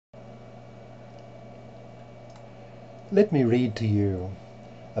Let me read to you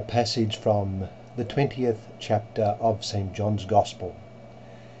a passage from the 20th chapter of St. John's Gospel.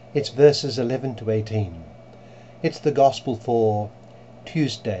 It's verses 11 to 18. It's the Gospel for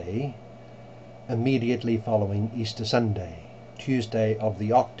Tuesday, immediately following Easter Sunday, Tuesday of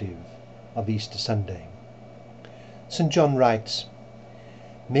the octave of Easter Sunday. St. John writes,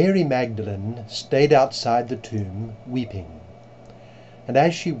 Mary Magdalene stayed outside the tomb weeping. And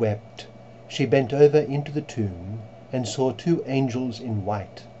as she wept, she bent over into the tomb and saw two angels in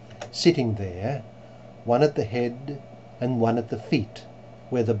white, sitting there, one at the head and one at the feet,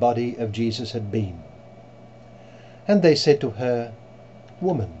 where the body of Jesus had been. And they said to her,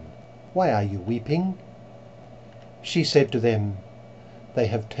 Woman, why are you weeping? She said to them, They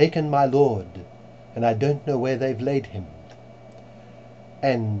have taken my Lord, and I don't know where they've laid him.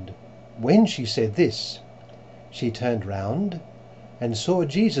 And when she said this, she turned round and saw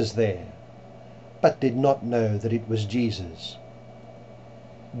Jesus there, but did not know that it was Jesus.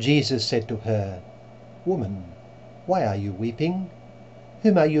 Jesus said to her, Woman, why are you weeping?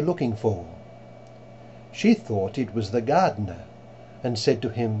 Whom are you looking for? She thought it was the gardener, and said to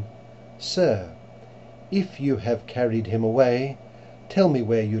him, Sir, if you have carried him away, tell me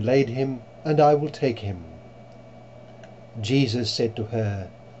where you laid him, and I will take him. Jesus said to her,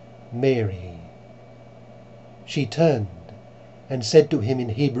 Mary. She turned and said to him in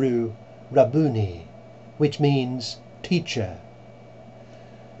Hebrew, Rabboni, which means teacher.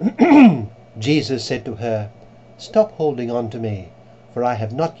 Jesus said to her, Stop holding on to me, for I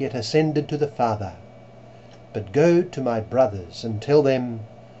have not yet ascended to the Father. But go to my brothers and tell them,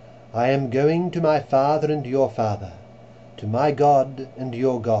 I am going to my Father and your Father, to my God and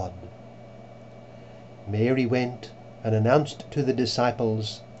your God. Mary went and announced to the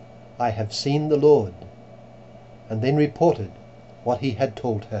disciples, I have seen the Lord, and then reported what he had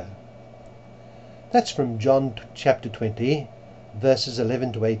told her. That's from John chapter 20, verses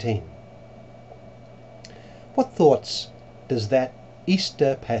 11 to 18. What thoughts does that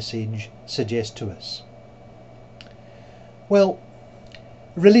Easter passage suggest to us? Well,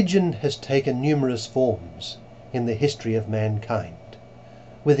 religion has taken numerous forms in the history of mankind,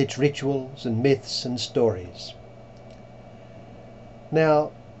 with its rituals and myths and stories.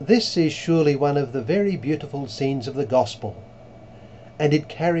 Now, this is surely one of the very beautiful scenes of the Gospel, and it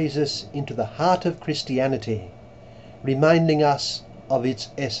carries us into the heart of Christianity, reminding us of its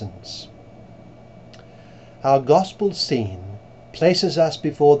essence. Our Gospel scene places us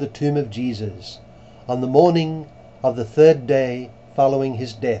before the tomb of Jesus on the morning of the third day following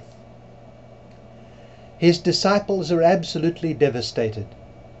his death. His disciples are absolutely devastated.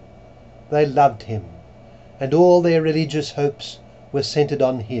 They loved him, and all their religious hopes were centered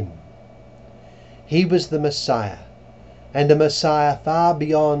on him. He was the Messiah, and a Messiah far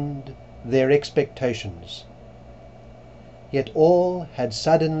beyond their expectations. Yet all had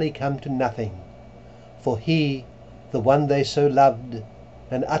suddenly come to nothing, for he, the one they so loved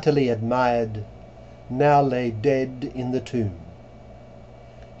and utterly admired, now lay dead in the tomb.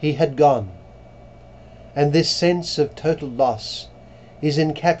 He had gone, and this sense of total loss is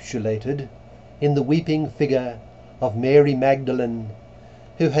encapsulated in the weeping figure of Mary Magdalene,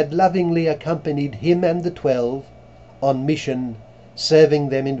 who had lovingly accompanied him and the 12 on mission, serving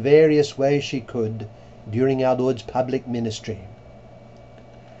them in various ways she could during our Lord's public ministry.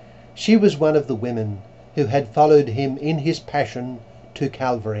 She was one of the women who had followed him in his passion to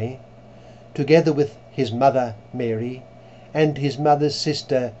Calvary, together with his mother Mary and his mother's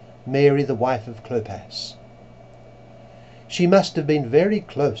sister Mary, the wife of Clopas. She must have been very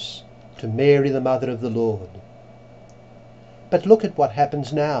close to Mary, the mother of the Lord. But look at what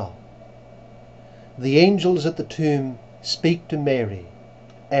happens now. The angels at the tomb speak to Mary,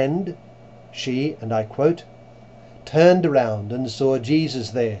 and she, and I quote, turned around and saw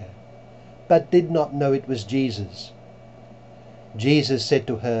Jesus there, but did not know it was Jesus. Jesus said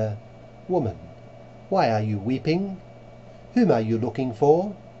to her, Woman, why are you weeping? Whom are you looking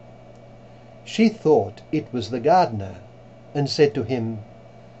for? She thought it was the gardener, and said to him,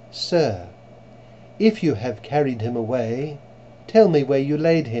 Sir, if you have carried him away, tell me where you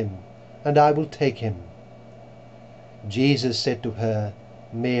laid him, and I will take him. Jesus said to her,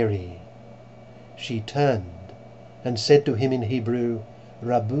 Mary. She turned and said to him in Hebrew,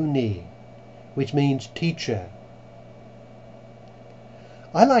 Rabboni, which means teacher.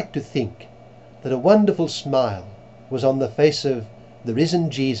 I like to think that a wonderful smile was on the face of the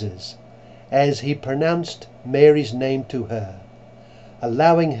risen Jesus as he pronounced Mary's name to her,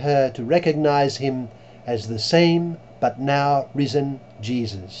 allowing her to recognize him as the same but now risen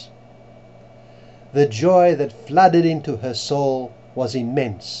Jesus. The joy that flooded into her soul was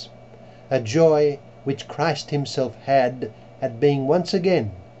immense, a joy which Christ himself had at being once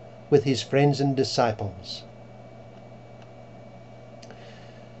again with his friends and disciples.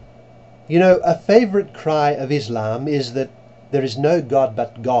 You know, a favourite cry of Islam is that there is no God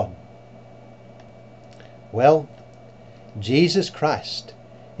but God. Well, Jesus Christ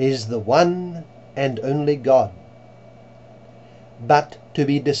is the one and only God, but to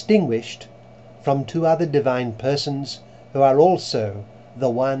be distinguished from two other divine persons who are also the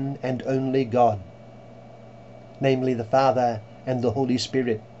one and only God, namely the Father and the Holy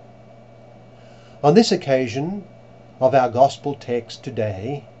Spirit. On this occasion of our Gospel text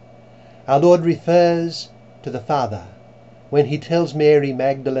today, our Lord refers to the Father when he tells Mary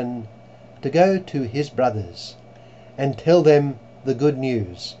Magdalene to go to his brothers and tell them the good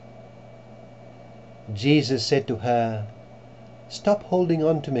news. Jesus said to her, "Stop holding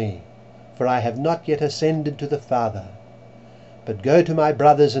on to me, for I have not yet ascended to the Father. But go to my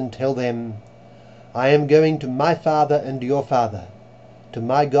brothers and tell them, I am going to my Father and your Father, to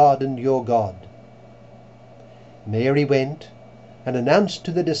my God and your God." Mary went and announced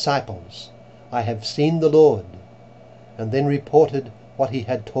to the disciples, "I have seen the Lord," and then reported what he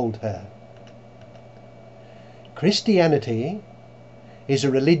had told her. Christianity is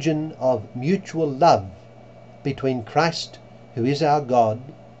a religion of mutual love between Christ, who is our God,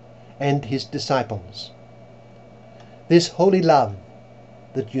 and his disciples. This holy love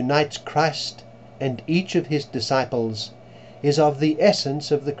that unites Christ and each of his disciples is of the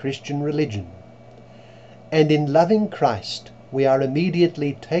essence of the Christian religion. And in loving Christ, we are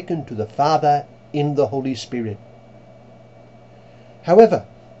immediately taken to the Father in the Holy Spirit. However,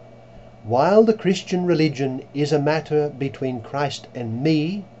 while the Christian religion is a matter between Christ and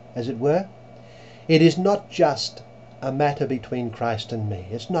me, as it were, it is not just a matter between Christ and me.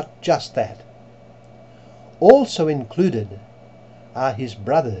 It's not just that. Also included are his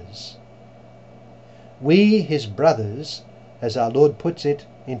brothers. We, his brothers, as our Lord puts it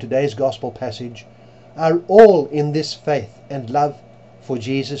in today's Gospel passage, are all in this faith and love for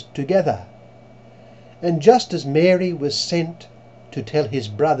Jesus together. And just as Mary was sent to tell his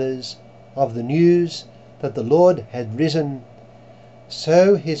brothers of the news that the Lord had risen,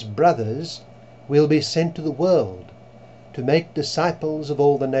 so his brothers will be sent to the world to make disciples of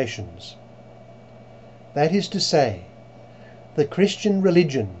all the nations. That is to say, the Christian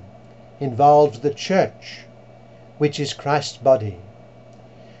religion involves the church, which is Christ's body.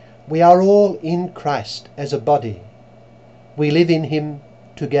 We are all in Christ as a body. We live in him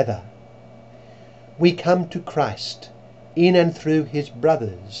together. We come to Christ in and through his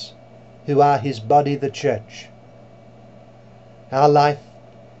brothers, who are his body, the church. Our life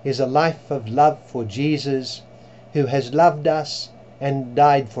is a life of love for Jesus, who has loved us and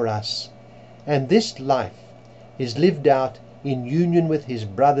died for us, and this life is lived out in union with his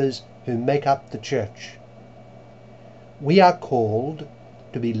brothers who make up the church. We are called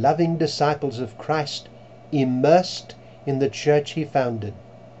to be loving disciples of Christ, immersed in the church he founded.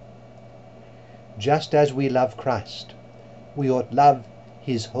 Just as we love Christ, we ought love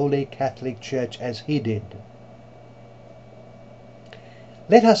his holy Catholic Church as he did.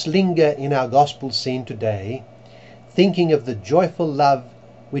 Let us linger in our Gospel scene today, thinking of the joyful love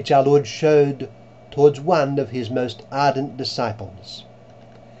which our Lord showed towards one of his most ardent disciples.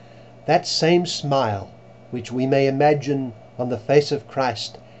 That same smile which we may imagine on the face of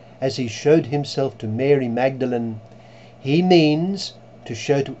Christ as he showed himself to Mary Magdalene, he means to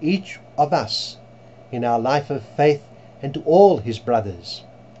show to each of us in our life of faith and to all his brothers.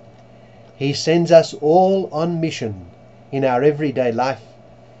 He sends us all on mission in our everyday life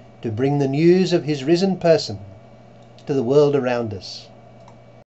to bring the news of his risen person to the world around us.